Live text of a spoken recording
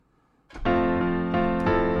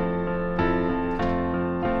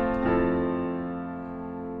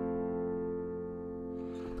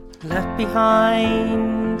left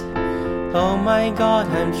behind. Oh my God,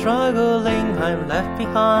 I'm struggling, I'm left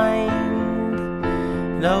behind.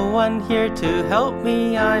 No one here to help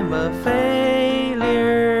me, I'm a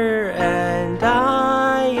failure, and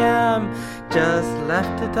I am just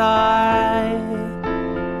left to die.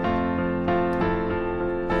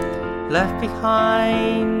 Left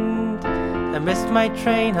behind, I missed my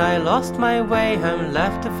train, I lost my way, I'm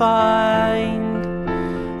left to find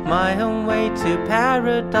my own way to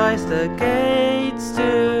paradise. The gates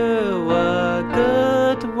to a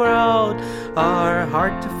good world are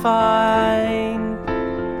hard to find.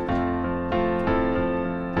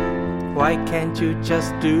 Why can't you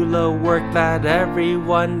just do the work that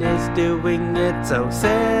everyone is doing? It's so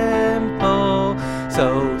simple,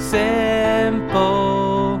 so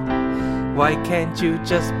simple. Why can't you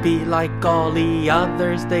just be like all the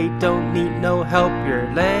others? They don't need no help,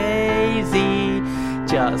 you're lazy,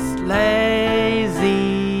 just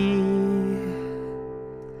lazy.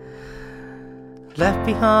 Left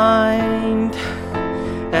behind,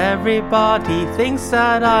 everybody thinks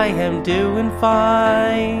that I am doing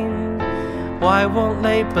fine. Why won't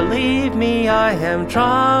they believe me? I am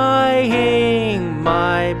trying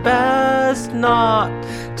my best not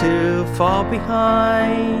to fall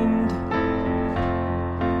behind.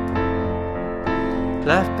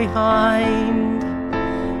 Left behind,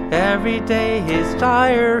 every day is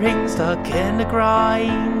tiring, stuck in the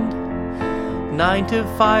grind. 9 to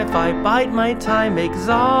 5, I bide my time.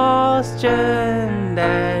 Exhaustion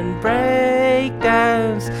and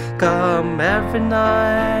breakdowns come every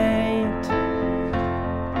night.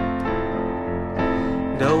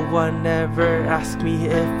 No one ever asked me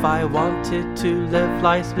if I wanted to live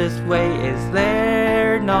life this way. Is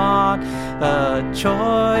there not a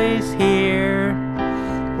choice here?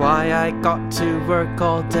 Why I got to work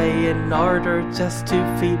all day in order just to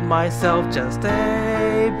feed myself, just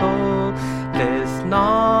ableist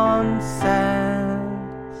nonsense.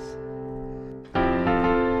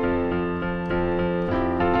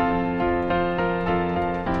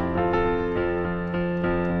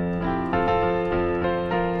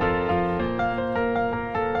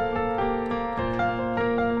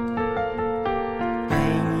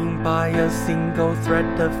 By a single thread,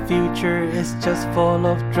 the future is just full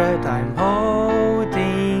of dread. I'm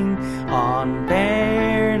holding on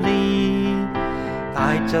barely.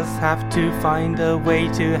 I just have to find a way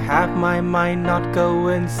to have my mind not go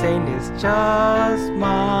insane. It's just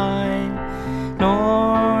mine.